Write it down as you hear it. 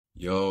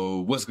Yo,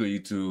 what's good,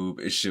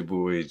 YouTube? It's your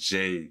boy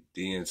JD,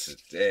 and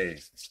today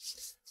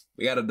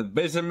we got a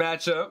division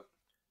matchup: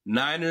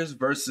 Niners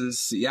versus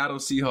Seattle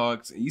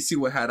Seahawks. And you see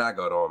what hat I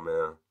got on,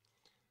 man?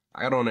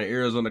 I got on the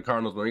Arizona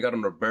Cardinals, man. We got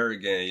on the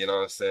Bird game, you know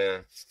what I'm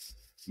saying?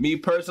 Me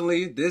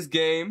personally, this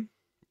game,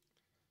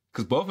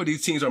 because both of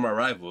these teams are my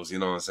rivals, you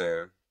know what I'm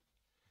saying?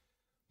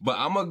 But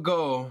I'm gonna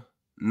go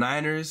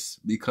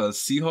Niners because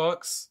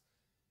Seahawks,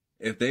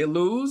 if they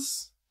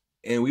lose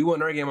and we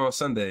win our game on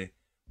Sunday,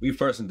 we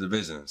first in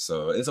division,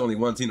 so it's only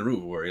one team to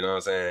root for. You know what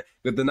I'm saying?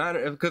 If the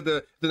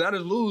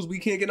Niners lose, we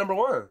can't get number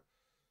one.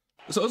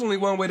 So it's only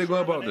one way to go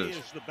about this.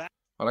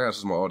 Oh, I got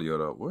some more audio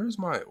though. Where's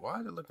my?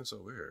 Why is it looking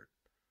so weird,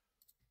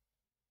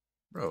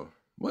 bro?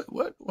 What?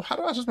 How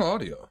do I adjust my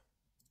audio?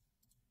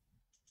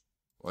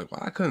 Like,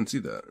 why I couldn't see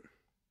that?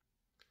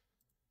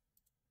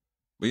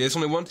 But yeah, it's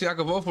only one team I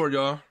can vote for,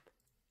 y'all.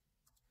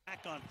 Back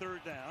on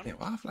third down. Yeah,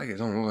 why I feel like it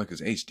don't look like it's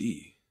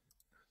HD? It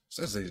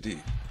says HD.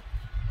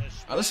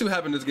 Right, let's see what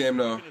happened in this game,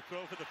 though.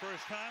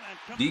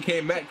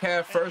 DK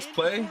Metcalf first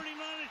play.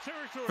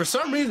 For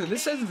some reason,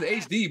 this says it's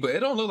HD, but it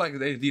don't look like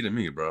it's HD to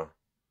me, bro.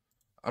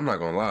 I'm not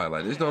gonna lie,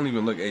 like this don't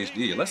even look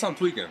HD. Unless I'm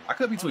tweaking. I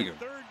could be tweaking.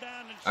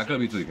 I could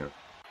be tweaking.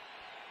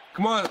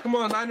 Come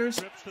on, Niners.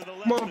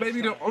 Come on,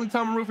 baby. The only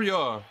time I root for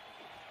y'all.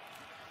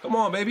 Come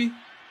on, baby.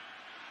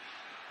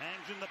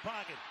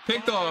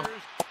 Picked off.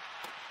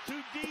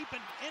 Too deep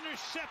and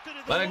intercepted.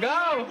 Let it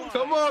go.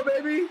 Come on,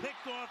 baby.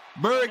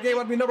 Bird game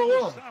ought to be number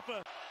one.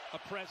 A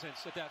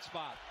presence at that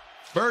spot.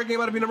 Bird game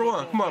ought to be number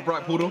one. Come on,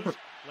 Brock Poodle.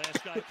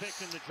 Last guy picked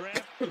in the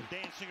draft,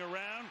 dancing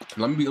around.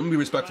 Let me be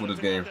respectful of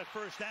this game.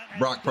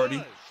 Brock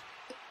Purdy.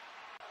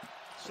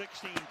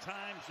 16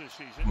 times this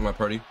season. Come on,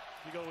 Purdy.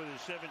 You go with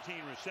his 17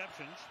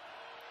 receptions.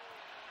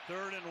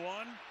 3rd and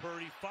 1.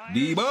 Purdy fires.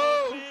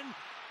 Debo.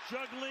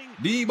 Juggling.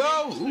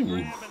 Debo. Ooh.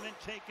 And then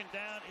taken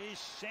down is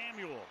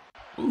Samuel.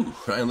 Ooh,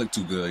 I ain't look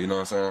too good, you know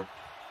what I'm saying?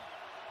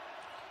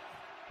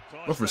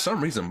 But for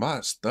some reason,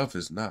 my stuff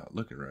is not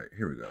looking right.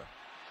 Here we go.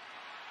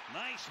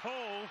 Nice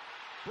hole.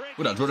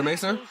 What up, Jordan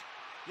Mason?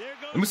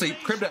 Let me see.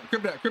 Crib that.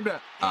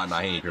 Ah,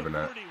 nah, he ain't cribbing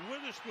that.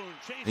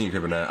 He ain't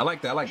cribbing that. I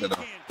like that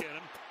though.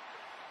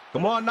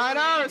 Come on,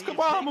 Niners. Come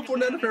on, before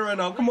the NFL right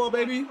now. Come on,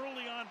 baby.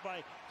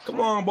 Come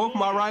on, both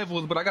my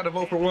rivals, but I got to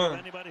vote for one.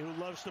 Anybody who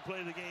loves to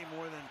play the game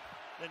more than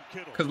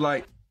Kittle. Cause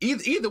like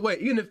either way,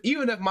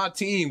 even if my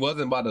team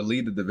wasn't about to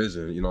lead the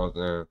division, you know what I'm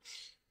saying?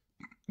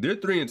 They're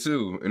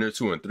 3-2 and they're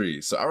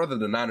 2-3. So I'd rather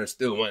the Niners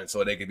still win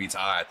so they could be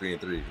tied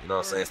 3-3. You know what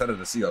I'm saying? Instead of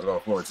the Seahawks going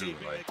 4-2.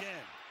 Like,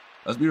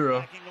 let's be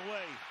real.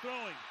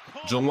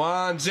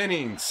 Jawan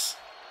Jennings.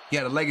 He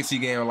had a legacy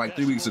game like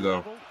 3 weeks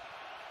ago.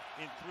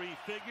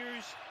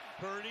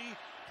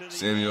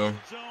 Samuel.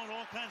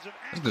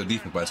 That's good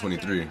defense by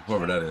 23,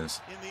 whoever that is.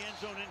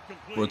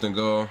 4th and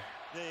goal.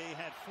 They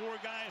had 4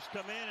 guys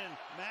come in, and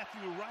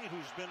Matthew Wright,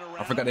 who's been around.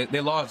 I forgot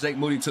they lost Jake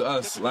Moody to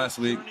us last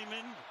week.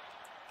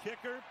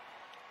 Kicker,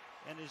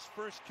 and his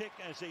first kick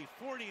as a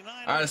 49.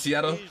 All right,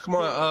 Seattle. Come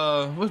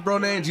on. What's bro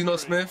name? Geno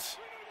Smith.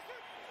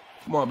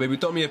 Come on, baby.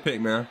 Throw me a pick,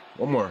 man.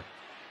 One more.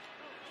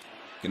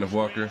 Kenneth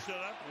Walker.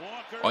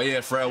 Oh yeah,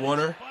 Fred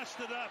Warner.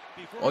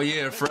 Oh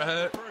yeah,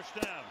 Fred.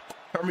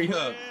 Turn me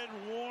up.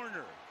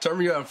 Turn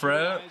me up,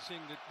 Fred.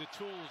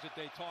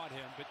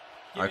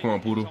 All right, come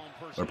on, Poodle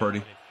or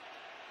Purdy.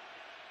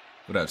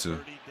 What that too?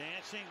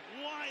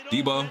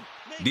 Debo.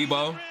 He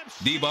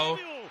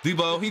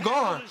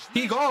gone.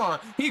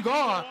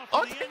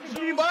 Oh,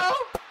 Debo.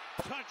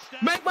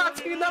 Make my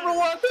team number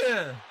one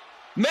then.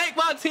 Make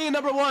my team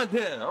number one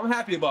then. I'm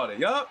happy about it.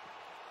 Yup.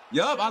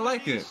 I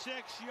like it.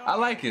 All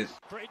right,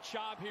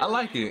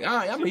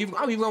 I'm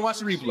even gonna watch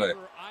the replay.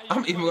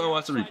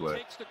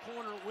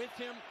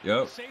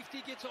 Yup.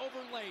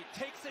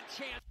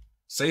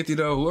 Safety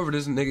though, whoever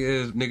this nigga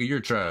is, nigga,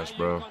 you're trash,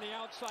 bro.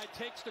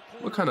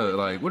 What kind of,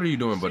 like, what are you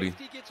doing, buddy?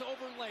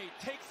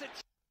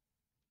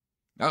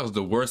 That was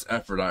the worst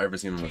effort I ever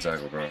seen on the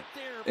tackle, bro.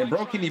 And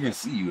bro can't even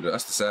see you.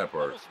 That's the sad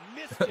part.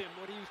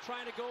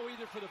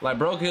 Like,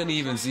 bro couldn't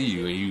even see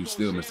you, and you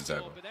still missed the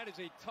tackle.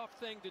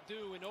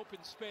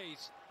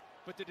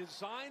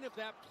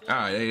 All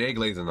right, they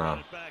glazing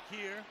now.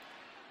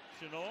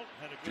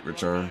 Good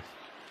return.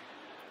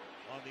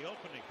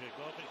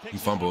 He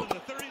fumbled.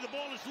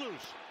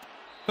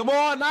 Come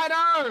on,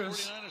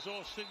 Niners!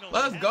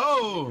 Let's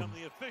go!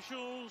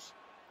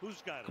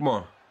 Come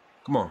on.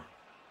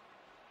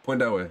 Point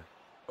that way.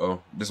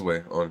 Oh, this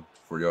way on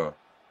for y'all.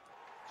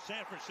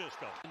 San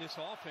Francisco.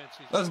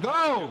 Let's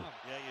go!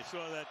 Yeah, you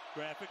saw that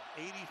graphic.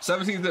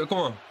 17, come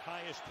on.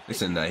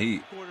 It's in that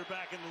heat.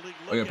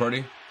 Oh yeah,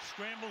 Purdy.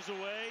 Scrambles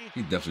away.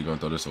 He's definitely gonna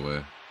throw this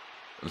away.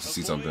 Let's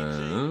see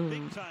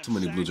something. Too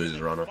many blue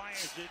jerseys around him.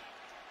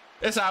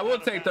 It's all right.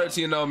 We'll take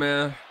 13 though,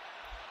 man.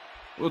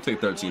 We'll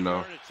take 13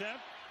 though.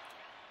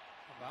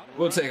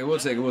 We'll take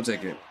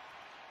it.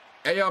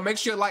 Hey, y'all, make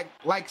sure you like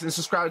and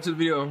subscribe to the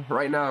video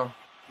right now.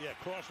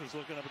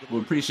 We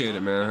appreciate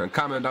it, man. And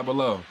comment down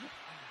below.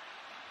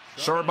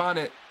 Short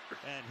bonnet.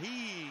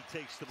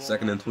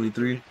 2nd and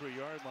 23.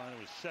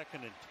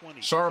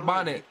 Short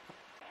bonnet.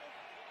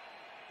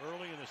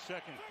 Early in the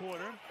second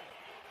quarter.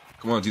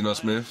 Come on, Geno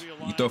Smith.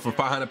 You throw for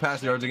 500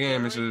 passing yards a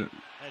game and shit.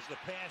 As the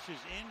pass is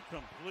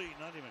incomplete,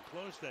 not even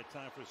close that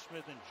time for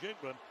Smith and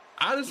Jigba.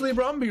 Honestly,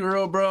 bro, I'm gonna be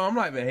real, bro. I'm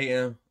not even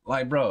hating.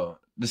 Like, bro,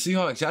 the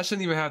Seahawks, y'all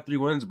shouldn't even have 3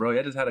 wins, bro.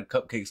 Y'all just had a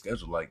cupcake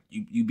schedule. Like,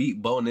 you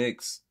beat Bo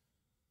Nix.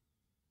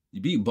 You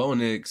beat Bo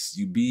Nix.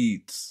 You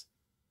beat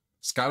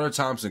Skylar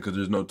Thompson because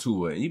there's no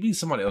Tua. And you beat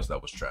somebody else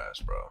that was trash,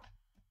 bro.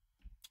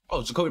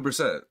 Oh, Jacoby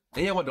Brissett.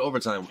 And yeah, went to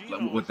overtime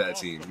with that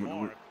team,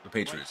 with the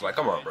Patriots. Like,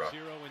 come on, bro.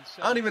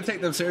 I don't even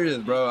take them serious,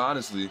 bro,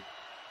 honestly.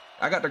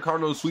 I got the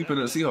Cardinals sweeping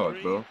the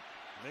Seahawks, bro.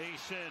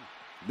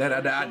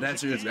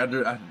 That's serious.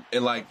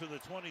 And, like,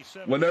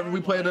 whenever we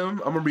play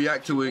them, I'm going to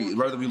react to it,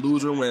 whether we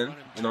lose or win.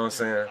 You know what I'm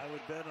saying?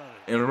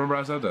 And remember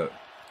I said that.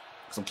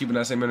 Because I'm keeping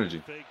that same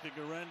energy.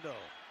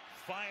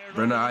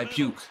 Brandon I.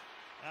 Puke.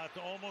 Out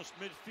to almost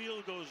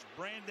midfield goes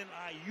Brandon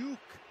Ayuk.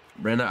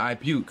 Brandon I.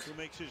 Puke. Who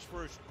makes his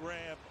first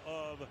grab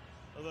of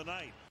the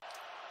night.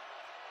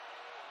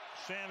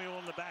 Samuel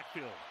in the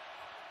backfield.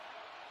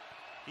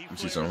 Let me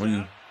see something. Who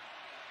you?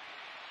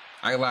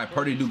 I ain't lie,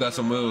 Purdy do got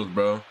some moves,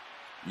 bro.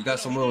 You got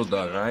some moves,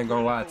 dog. I ain't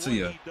gonna lie to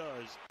you.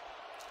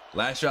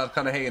 Last year I was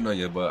kind of hating on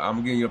you, but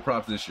I'm giving you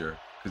props this year.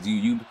 Because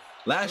you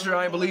last year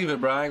I ain't believe it,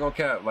 bro. I ain't gonna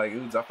cap. Like,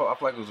 I feel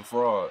like it was a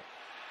fraud.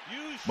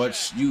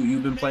 But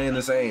you've been playing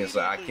the same, so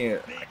I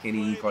can't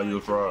even call you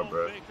a fraud,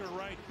 bro.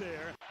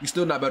 You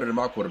still not better than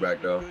my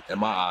quarterback, though, in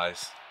my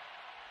eyes.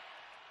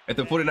 If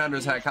the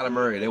 49ers had Kyler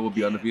Murray, they would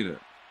be undefeated.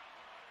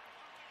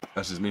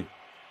 That's just me.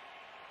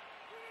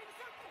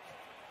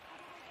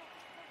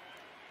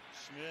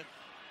 Smith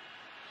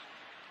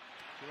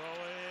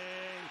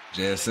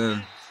throwing.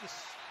 JSN.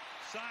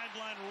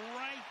 Sideline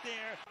right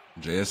there.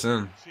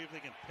 JSN. See if they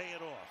can pay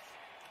it off.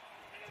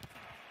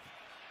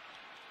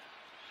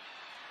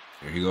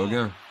 Here you go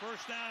again.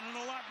 First down and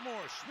a lot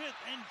more. Smith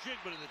and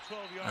Jigba to the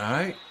 12-yard line. All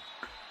right.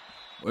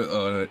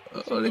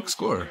 Well, they can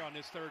score. I'm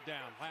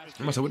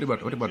gonna say, what they about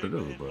to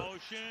do? But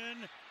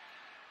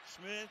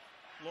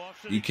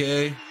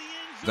EK, is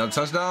that a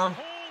touchdown?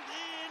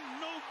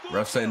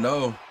 Ref say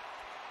no.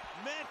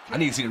 I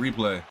need to see the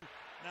replay.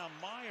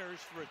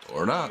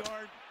 Or not.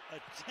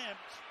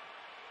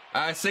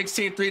 All right,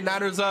 16-3,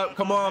 Niners up.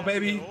 Come on,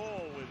 baby.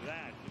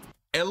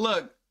 And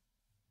look,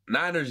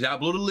 Niners, y'all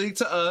blew the league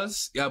to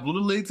us. Y'all blew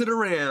the league to the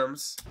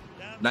Rams.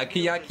 Now,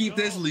 can y'all keep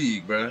this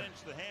league, bro?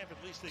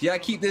 Can y'all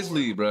keep this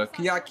lead, bro?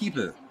 Can y'all keep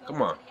it?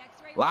 Come on.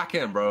 Lock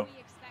in, bro.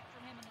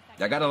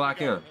 Y'all got to lock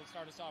in.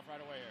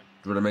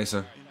 Jordan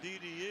Mason.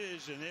 Indeed he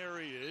is, and there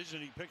he is,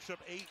 and he picks up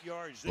 8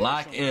 yards.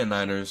 Lock in,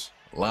 Niners.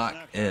 Lock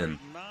in.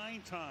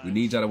 We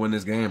need y'all to win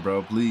this game,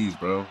 bro. Please,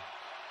 bro.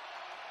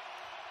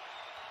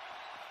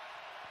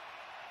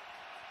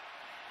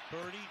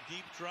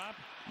 Deep drop.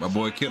 My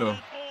boy Kittle.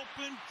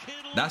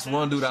 That's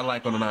one dude I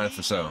like on the Niners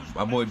for sure.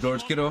 My boy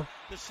George Kittle.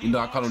 You know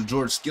I call him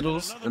George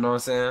Skittles. You know what I'm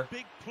saying?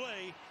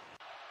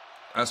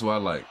 That's what I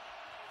like.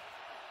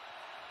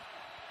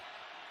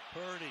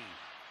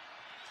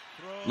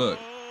 Look,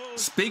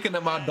 speaking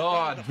of my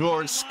dog,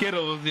 George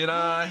Skittles, you know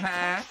what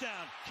I'm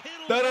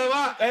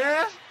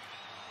saying?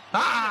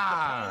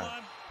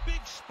 Ah!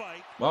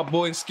 My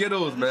boy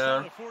Skittles,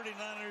 man.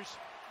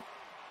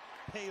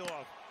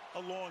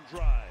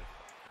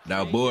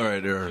 That boy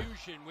right there.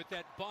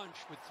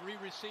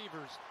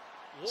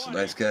 It's a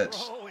nice catch.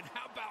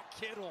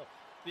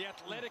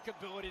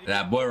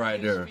 That boy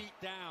right there.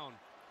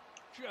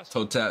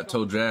 Toe tap,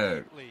 toe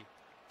drag.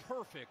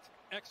 Perfect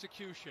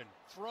execution.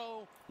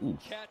 Throw,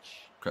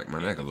 catch. Crack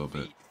my neck a little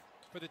bit.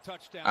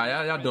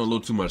 Y'all doing a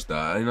little too much,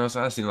 though. You know what I'm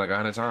saying? I seen like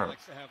 100 times.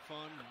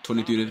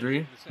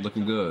 23-3,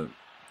 looking good.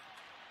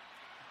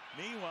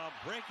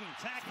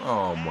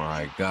 Oh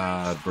my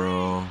God,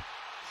 bro.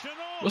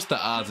 What's the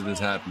odds of this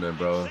happening,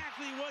 bro?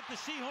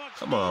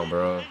 Come on,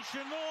 bro.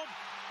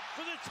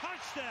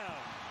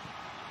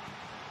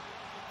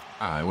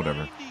 All right,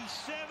 whatever.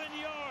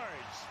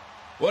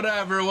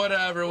 Whatever.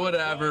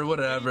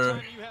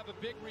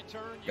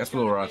 That's a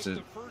little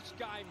ratchet.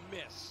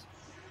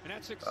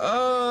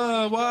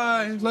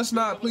 Why? Let's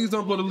not. Please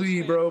don't blow the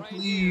lead, bro.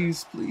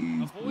 Please.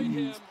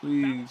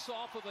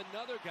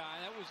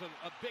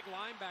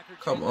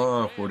 Come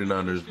on,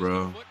 49ers,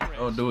 bro.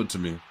 Don't do it to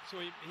me.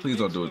 Please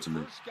don't do it to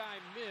me.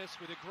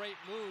 With a great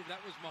move.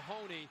 That was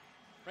Mahoney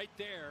right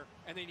there.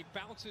 And then he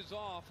bounces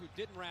off, who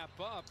didn't wrap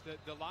up,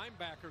 the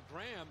linebacker,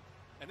 Graham.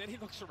 And then he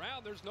looks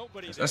around. There's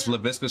nobody there. That's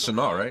Laviska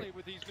Shenault, right?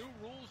 With these new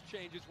rules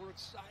changes, we're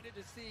excited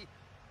to see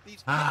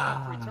these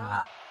kickoff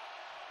return.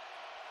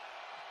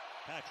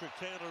 Patrick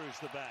Taylor is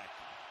the back.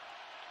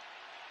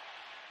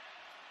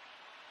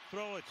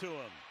 Throw it to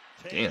him.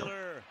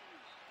 Taylor.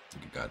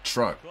 Damn. You got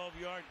truck.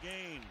 12-yard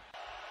gain.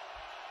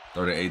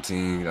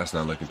 30-18. That's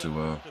not looking too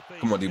well.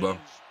 Come on, Debo.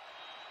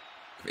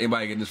 If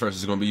anybody getting this first,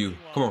 it's going to be you.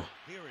 Come on.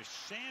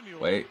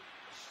 Wait.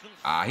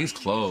 He's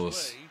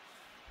close.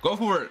 Go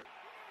for it.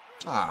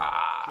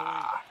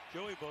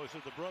 Joey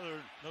Bosa, the brother,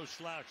 no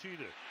slouch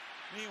either.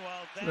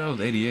 Meanwhile, that was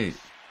 88.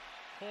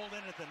 Pulled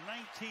in at the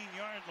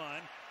 19-yard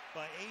line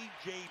by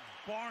A.J.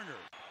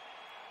 Barner.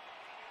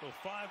 So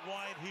 5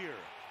 wide here.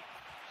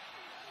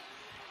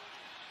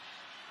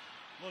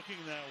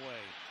 Looking that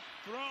way.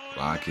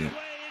 Lockett.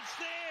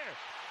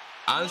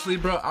 Honestly,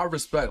 bro, I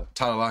respect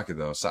Tyler Lockett,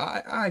 though. So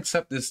I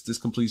accept this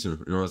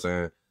completion. You know what I'm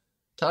saying?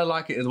 Tyler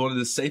Lockett is one of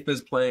the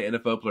safest playing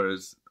NFL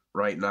players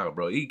right now,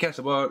 bro. He can catch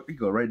the ball. He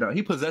go right down.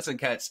 He possessing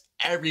catch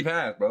every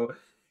pass, bro.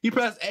 He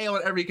press A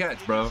on every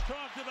catch, bro.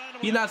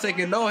 He not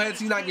taking no hits.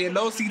 He not getting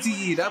no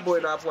CTE. That boy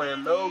not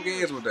playing no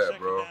games with that,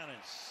 bro.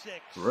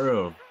 For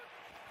real.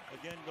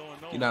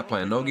 He not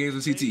playing no games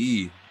with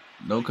CTE.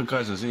 No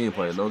concussions. He ain't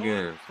playing no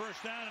games.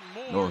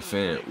 No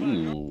fan.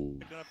 Ooh.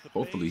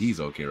 Hopefully he's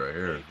okay right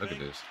here. Look at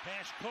this.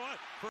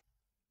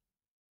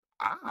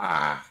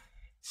 Ah.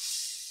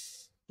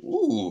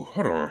 Ooh.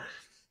 Hold on.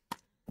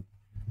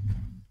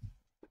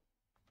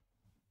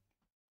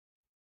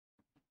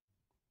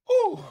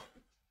 Ooh.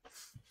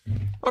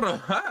 Hold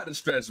on. I had to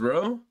stretch,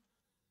 bro.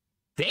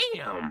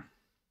 Damn.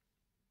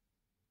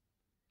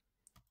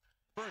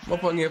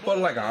 Motherfucker getting fucked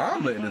like an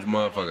omelet in this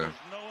motherfucker.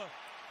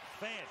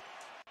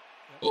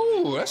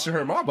 Ooh, that should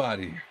hurt my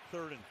body.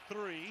 3rd and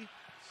 3.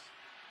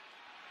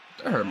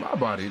 That hurt my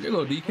body. There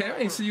go DK. I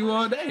ain't see you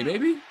all day,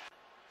 baby.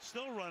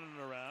 Still running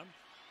around.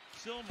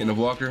 Kenneth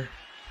Walker.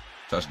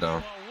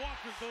 Touchdown.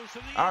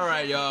 All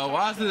right, y'all.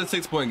 Why is this a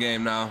 6-point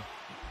game now?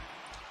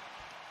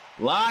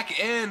 Lock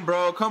in,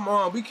 bro. Come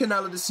on. We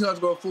cannot let the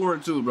Seahawks go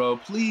 4-2, bro.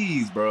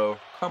 Please, bro.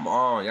 Come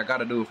on. Y'all got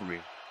to do it for me.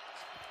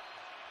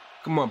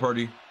 Come on,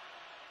 Purdy.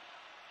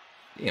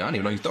 Yeah, I don't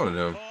even know he's throwing to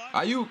them.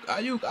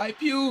 Ayuk, I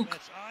puke.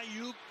 That's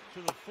Ayuk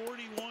to the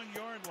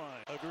 41-yard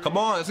line. Come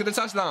on, let's get the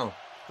touchdown.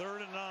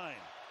 3rd and 9.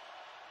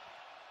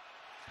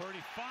 Purdy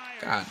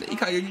fires.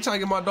 God, you trying to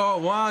get my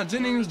dog Jawan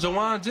Jennings, you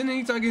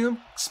trying to get him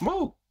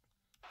smoke.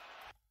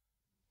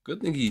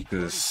 Good thing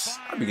because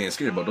I be getting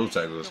scared about those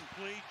tackles.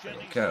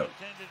 Cap.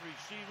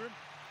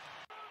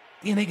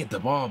 Yeah, they get the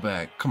ball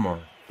back. Come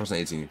on. First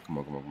 18. Come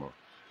on.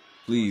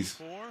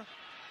 Please.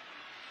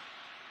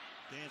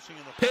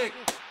 Pick.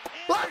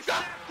 Let's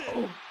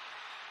go.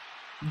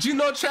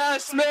 Geno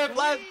Trash Smith.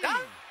 Let's go.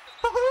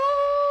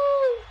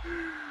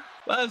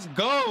 Let's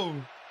go.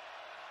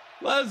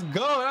 Let's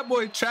go. That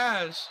boy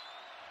trash.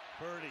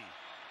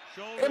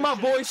 And my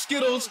boy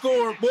Skittle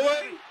scored,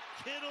 boy.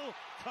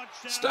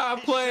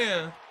 Stop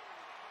playing.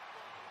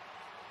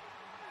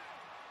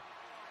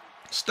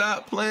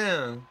 Stop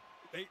playing.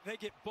 They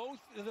get both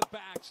of the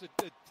backs.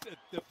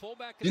 The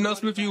fullback. Geno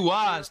Smith, you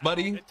wise,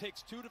 buddy. It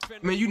takes 2 defenders.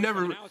 I mean, you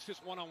never. Now it's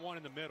just one-on-one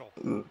in the middle.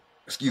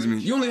 Excuse me.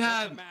 You only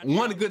had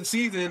one good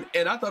season,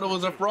 and I thought it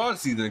was a fraud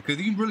season because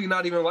you really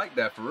not even like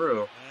that for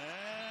real.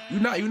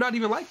 You're not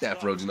even like that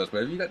for real, Geno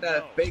Smith. You got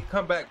that fake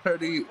comeback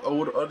Purdy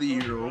or the other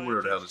year or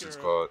whatever the hell this is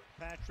called.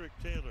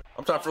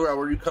 I'm trying to figure out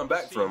where you come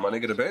back from, my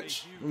nigga. The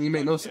bench. You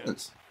make no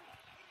sense.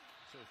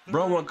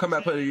 Bro won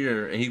comeback player of the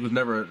year, and he was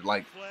never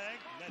like.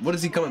 What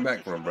is he coming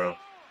back from, bro?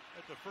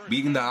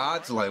 Beating the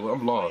odds? Like, well,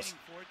 I'm lost.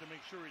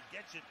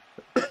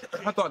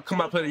 I thought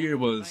comeback player of the year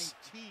was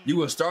you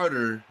were a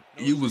starter,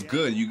 you was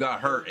good, you got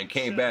hurt and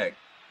came back,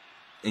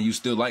 and you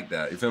still like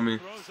that. You feel me?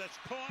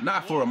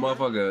 Not for a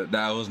motherfucker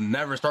that was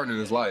never starting in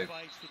his life,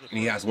 and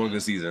he has one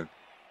good season.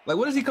 Like,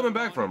 what is he coming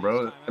back from,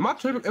 bro? Am I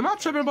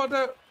tripping about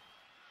that?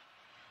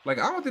 Like,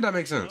 I don't think that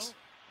makes sense.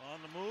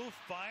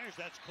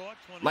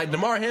 Like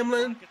DeMar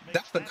Hamlin,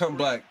 that's the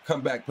comeback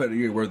player of the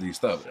year worthy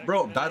stuff.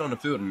 Bro died on the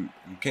field and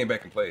came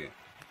back and played.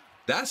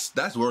 That's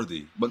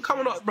worthy. But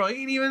coming up, bro,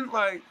 he ain't even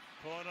like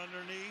what?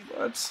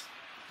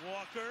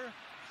 Walker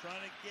trying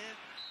to get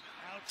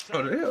outside.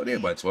 Oh, hell, they're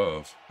by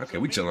 12. Okay,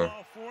 we chilling.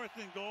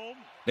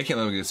 They can't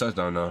let me get a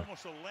touchdown now.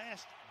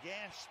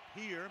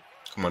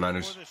 Come on,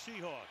 Niners.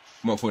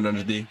 Come on,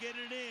 49ers D.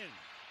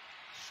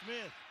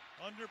 Smith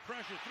under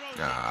pressure.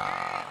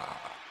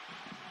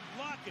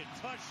 Lockett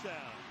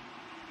touchdown.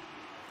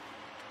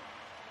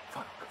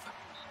 Fuck.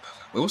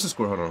 Wait, what's the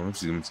score? Hold on.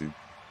 Let me see.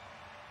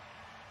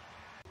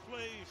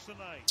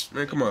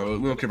 Man, come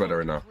on. We don't care about that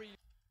right now.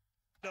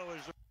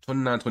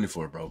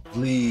 29-24, bro.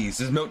 Please.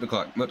 Just milk the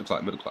clock.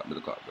 Start on the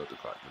ground.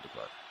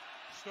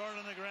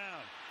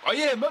 Oh,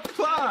 yeah. Milk the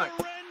clock.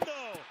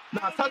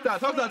 Nah, touchdown.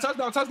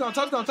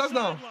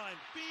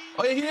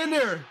 Oh, yeah, he in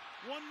there.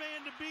 One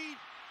man to beat.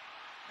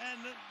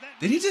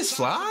 Did he just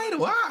slide?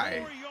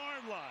 Why?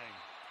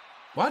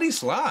 Why'd he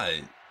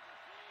slide?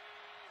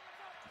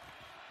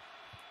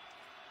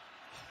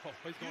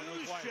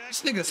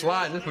 This nigga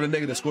slide just for the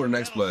nigga to score the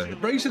next play.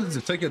 Bro, you should have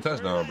just taken a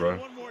touchdown, bro.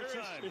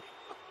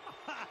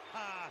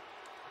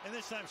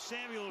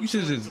 You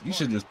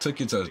should just took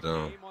your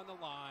touchdown.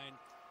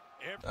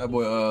 That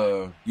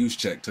boy, use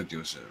check took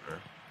your shit, bro.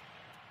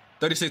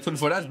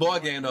 36-24. That's ball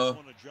game though.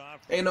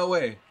 Ain't no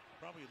way.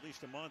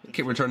 You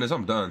can't return this.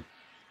 I'm done.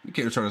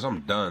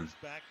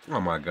 Oh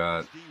my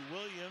God.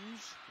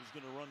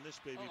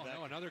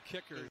 No, another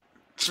kicker.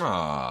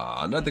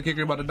 Aw, another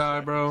kicker about to die,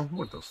 bro.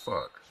 What the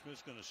fuck?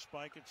 Smith's gonna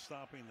spike it,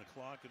 stopping the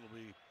clock. It'll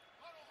be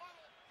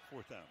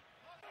 4th down.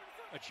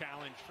 A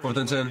challenge. 4th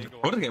and 10.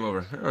 What the game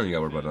over? I don't even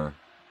got worried about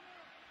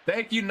that.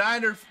 Thank you,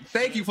 Niners.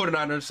 Thank you for the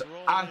Niners.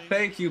 I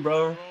thank you,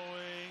 bro.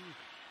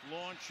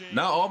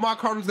 Now all my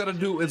Cardinals gotta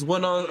do is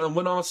win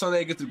on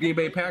Sunday against the Green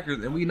Bay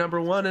Packers, and we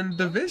 #1 in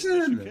the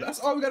division. That's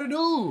all we gotta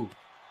do.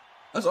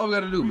 That's all we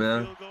gotta do,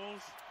 man.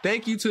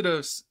 Thank you to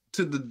the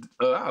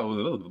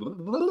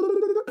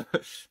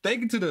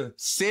thank you to the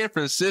San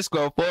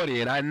Francisco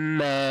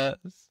 49ers.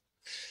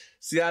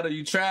 Seattle,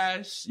 you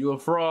trash. You a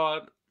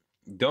fraud.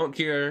 Don't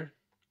care.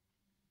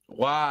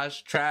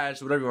 Wash,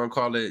 trash, whatever you want to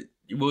call it.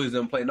 You boys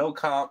didn't play no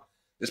comp.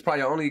 It's probably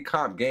your only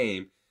comp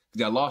game.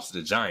 Y'all lost to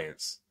the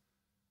Giants.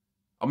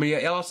 I mean,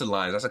 y'all lost to the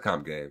Lions. That's a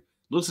comp game.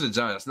 Lose to the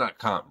Giants. That's not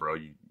comp, bro.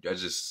 You're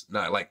just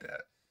not like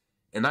that.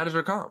 And Niners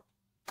are comp.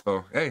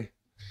 So, hey.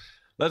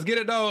 Let's get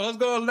it, though. Let's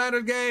go.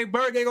 Niners game.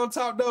 Bird gang on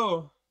top,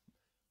 though.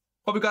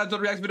 Hope you guys enjoyed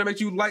the reaction video. Make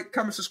sure you like,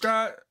 comment,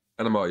 subscribe.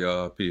 And I'm out,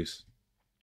 y'all. Peace.